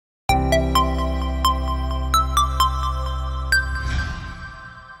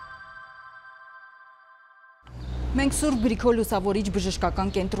Մենք Սուրբ Գրիգոր Լուսավորիչ բժշկական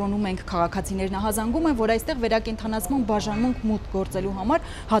կենտրոնում ենք, քաղաքացիներն ահազանգում են, որ այստեղ վերակենդանացման բաժանմունք մուտք գործելու համար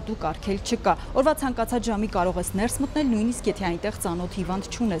հատուկ արգելք չկա։ Օրվա ցանկացած ժամի կարող ես ներս մտնել, նույնիսկ եթե այնտեղ ծանոթ հիվանդ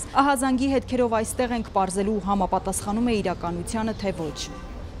չունես։ Ահազանգի հետքերով այստեղ ենք պարզելու համապատասխանում է իրականությանը, թե ոչ։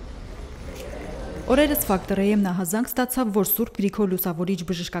 Օրերս factor.am-ն ահազանգ ստացավ, որ Սուրբ Գրիգոր Լուսավորիչ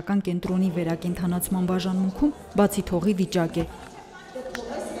բժշկական կենտրոնի վերակենդանացման բաժանմունքում բացի թողի վիճակ է։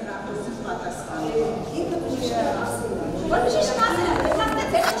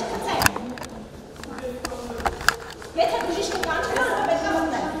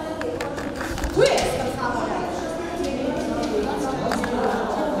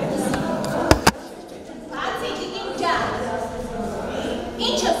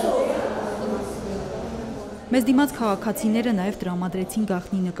 Մեզ դիմաց քաղաքացիները նաև տրամադրեցին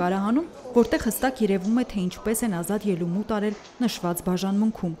գաղտնի նկարահանում, որտեղ հստակ երևում է, թե ինչպես են ազատ ելումուտ արել նշված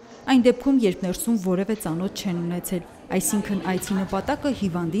բաժանմունքում։ Այն դեպքում, երբ ներսում որևէ ծանոթ չեն ունեցել, այսինքն այցի նպատակը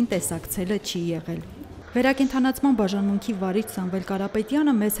հիվանդին տեսակցելը չի եղել։ Վերակենդանացման բաժանմունքի վարիչ Սամվել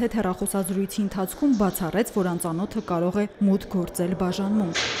Կարապետյանը մեզ հետ հեռախոսազրույցի ընթացքում բացառեց, որ անծանոթը կարող է մուտք գործել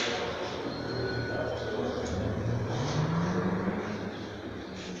բաժանմունք։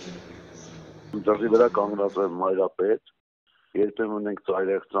 Դրսի վրա կանգնած է մայրապետ, երբեմն ենք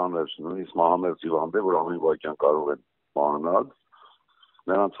ծայրեղ ծանր, նույնիսկ մահամերձ հիվանդ է, որ ամեն վայրկյան կարող են մահանալ,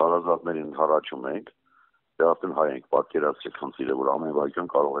 նրանց հարազատներին հառաչում ենք, դե արդեն հայ ենք պատկերացրեք խնդիրը, որ ամեն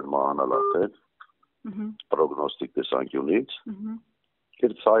վայրկյան կարող են մահանալ արդեն, պրոգնոստիկ տեսանկյունից,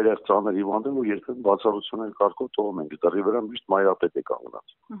 երբ ծայրեղ ծանր հիվանդ են, որ երբեմն բացառություններ կարգով թողում ենք, դրսի վրա միշտ մայրապետ է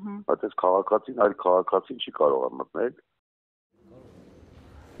կանգնած, այդպես քաղաքացին, այլ քաղաքացին չի կարող մտնել։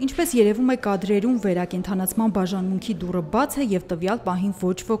 Ինչպես երևում է կադրերում, վերակենդանացման բաժանմունքի դուռը բաց է և տվյալ պահին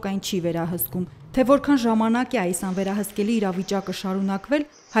ոչ ոք այն չի վերահսկում։ Թե որքան ժամանակ է այս անվերահսկելի իրավիճակը շարունակվել,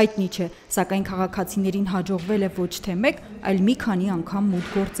 հայտնի չէ, սակայն քաղաքացիներին հաջողվել է ոչ թե մեկ, այլ մի քանի անգամ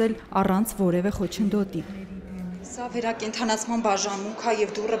մուտք գործել առանց որևէ խոչընդոտի։ Սա վերակենդանացման բաժանմունք է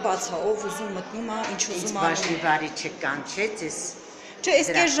և դուռը բաց է, ով ուզում մտնում է, ինչ ուզում անում։ Բաժնի վարիչը կանչեց, Չէ, այս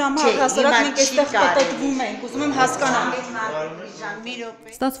կես ժամը առհասարակ մենք այստեղ պատտվում ենք, ուզում եմ հասկանալ։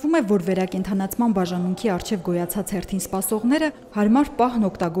 Ստացվում է, որ վերակենդանացման բաժանմունքի առջև գոյացած հերթին սպասողները հարմար պահն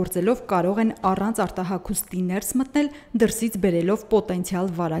օգտագործելով կարող են առանց արտահագուստի ներս մտնել, դրսից բերելով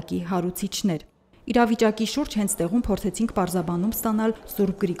պոտենցիալ վարակի հարուցիչներ։ Իրավիճակի շուրջ հենց տեղում փորձեցինք պարզաբանում ստանալ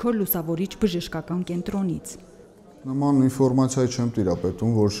Սուրբ Գրիգոր Լուսավորիչ բժշկական կենտրոնից։ Նման ինֆորմացիա չեմ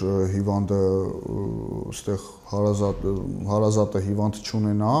տիրապետում, որ հիվանդը ստեղ հարազատը հիվանդ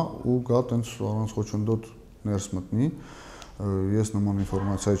չունենա ու գա տենց առանց խոչընդոտ ներս մտնի։ Ես նման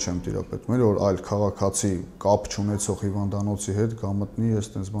ինֆորմացիա չեմ տիրապետում, որ այլ քաղաքացի կապ չունեցող հիվանդանոցի հետ գա մտնի, ես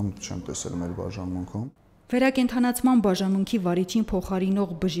տենց բան չեմ տեսել մեր բաժանմունքում։ Վերակենդանացման բաժանմունքի վարիչին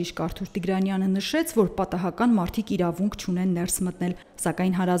փոխարինող բժիշկ Արթուր Տիգրանյանը նշեց, որ պատահական մարդիկ իրավունք չունեն ներս մտնել,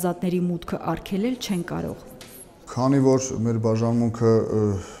 սակայն հարազատների մուտքը արգելել չեն կարող։ Քանի որ մեր բաժանմունքը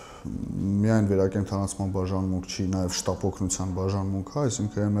միայն վերակենդանացման բաժանմունք չի, նաև շտապօգնության բաժանմունք է,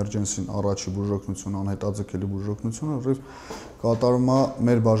 այսինքն էմերջենսին առաջի բուժօգնությունը, անհետաձգելի բուժօգնությունը լրիվ կատարվում է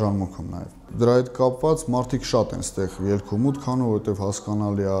մեր բաժանմունքում նաև։ Դրա հետ կապված մարդիկ շատ են ստեղ ելք ու մուտք անում, որովհետև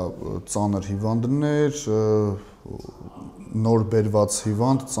հասկանալի է ծանր հիվանդներ, նոր բերված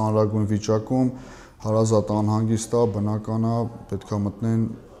հիվանդ, ծանրագույն վիճակում, հարազատ անհանգիստ է, բնական է, պետք է մտնեն,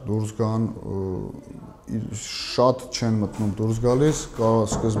 դուրս գան, շատ չեն մտնում դուրս գալիս, կարող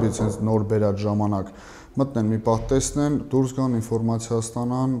սկզբից հենց նոր բերած ժամանակ մտնեն մի պահ տեսնեն, դուրս գան, ինֆորմացիա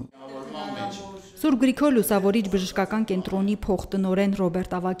ստանան։ Սուրբ Գրիգոր Լուսավորիչ բժշկական կենտրոնի փոխտնօրեն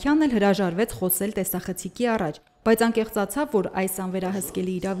Ռոբերտ Ավագյանն էլ հրաժարվեց խոսել տեսախցիկի առաջ, բայց անկեղծացավ, որ այս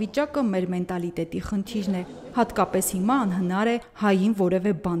անվերահսկելի իրավիճակը մեր մենտալիտետի խնդիրն է, հատկապես հիմա անհնար է հային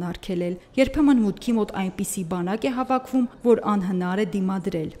որևէ բան արգելել, երբեմն մուտքի մոտ այնպիսի բանակ է հավաքվում, որ անհնար է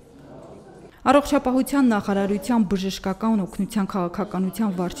դիմադրել։ Առողջապահության նախարարության բժշկական օգնության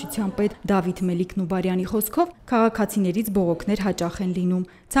քաղաքականության վարչության պետ Դավիթ Մելիք-Նուբարյանի խոսքով քաղաքացիներից բողոքներ հաճախ են լինում,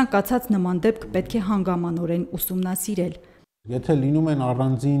 ցանկացած նման դեպք պետք է հանգամանորեն ուսումնասիրել։ Եթե լինում են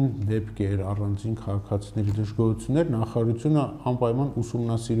առանձին դեպքեր, առանձին քաղաքացիների դժգոհություններ, նախարարությունը անպայման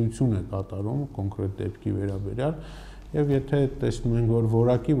ուսումնասիրություն է կատարում կոնկրետ դեպքի վերաբերյալ, եւ եթե տեսնում ենք, որ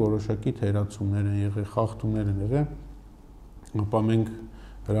որակի որոշակի թերացումներ են եղել, խախտումներ են եղել, ապա մենք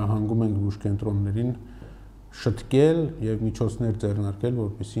հրահանգում ենք բուժկենտրոններին շտկել եւ միջոցներ ձեռնարկել,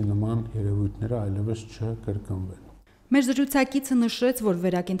 որպեսզի նման երևույթները այլևս չկրկնվեն։ Մեր զրուցակիցը նշեց, որ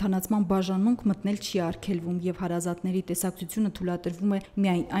վերակենդանացման բաժանմունք մտնել չի արգելվում եւ հարազատների տեսակցությունը թույլատրվում է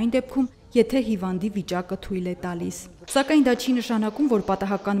միայն այն դեպքում, եթե հիվանդի վիճակը թույլ է տալիս։ Սակայն դա չի նշանակում, որ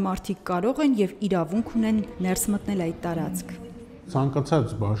պատահական մարդիկ կարող են եւ իրավունք ունեն ներս մտնել այդ տարածք։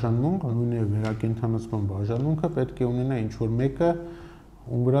 ցանկացած բաժանմունք, նույնիսկ վերակենդանացման բաժանմունքը պետք է ունենա ինչ-որ մեկը,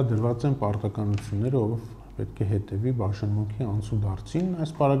 ում վրա դրված են պարտականությունները, ով պետք է հետևի բաժանմունքի անցուդարձին։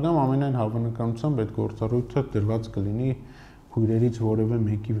 Այս պարագայում ամենայն հավանականությամբ այդ գործառույթը դրված կլինի քույրերից որևէ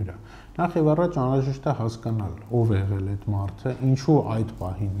մեկի վրա։ Նախ եւ առաջ անհրաժեշտ է հասկանալ, ով է եղել այդ մարդը, ինչու այդ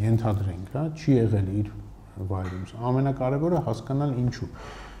պահին ենթադրենք, հա, չի եղել իր վայրում։ Ամենակարևորը հասկանալ ինչու։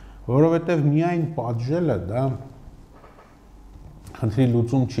 Որովհետեւ միայն պատժելը դա խնդրի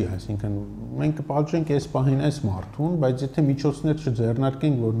լուծում չի, այսինքն մենք կպատժենք այս պահին այս մարդուն, բայց եթե միջոցներ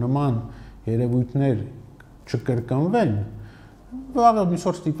չձեռնարկենք, որ նման երևույթներ չկրկնվեն, վաղը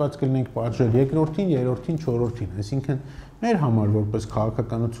միսօր ստիպված կլինենք պատժել երկրորդին, երրորդին, չորրորդին, այսինքն մեր համար որպես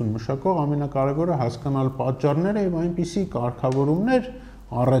քաղաքականություն մշակող ամենակարևորը հասկանալ պատճառները եւ այնպիսի կարգավորումներ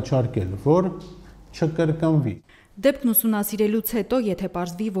առաջարկել, որ չկրկնվի։ Դեպքն ուսումնասիրելուց հետո, եթե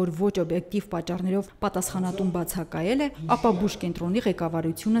պարզվի, որ ոչ օբյեկտիվ պատճառներով պատասխանատուն բացակայել է, ապա բուժկենտրոնի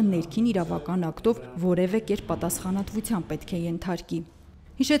ղեկավարությունը ներքին իրավական ակտով որևէ կերպ պատասխանատվության պետք է ենթարկի։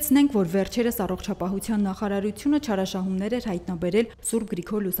 Հիշեցնենք, որ վերջերս առողջապահության նախարարությունը չարաշահումներ էր հայտնաբերել Սուրբ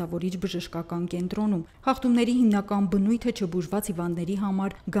Գրիգոր Լուսավորիչ բժշկական կենտրոնում։ Խախտումների հիմնական բնույթը չբուժված հիվանդների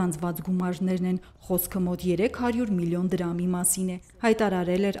համար գանձված գումարներն են, խոսքը մոտ 300 միլիոն դրամի մասին է,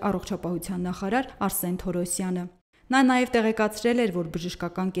 հայտարարել էր առողջապահության նախարար Արսեն Թորոսյանը։ Նա նաև տեղեկացրել էր, որ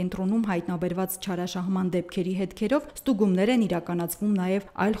բժշկական կենտրոնում հայտնաբերված չարաշահման դեպքերի հետքերով ստուգումներ են իրականացվում նաև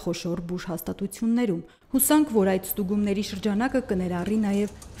այլ խոշոր բուժհաստատություններում։ Հուսանք, որ այդ ստուգումների շրջանակը կներառի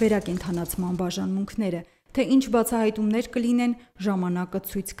նաև վերակենդանացման բաժանմունքները։ Թե ինչ բացահայտումներ կլինեն, ժամանակը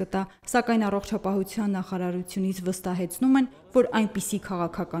ցույց կտա, սակայն առողջապահության նախարարությունից վստահեցնում են, որ այնպիսի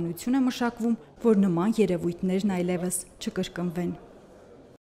քաղաքականություն է մշակվում, որ նման երևույթներն այլևս չկրկնվեն։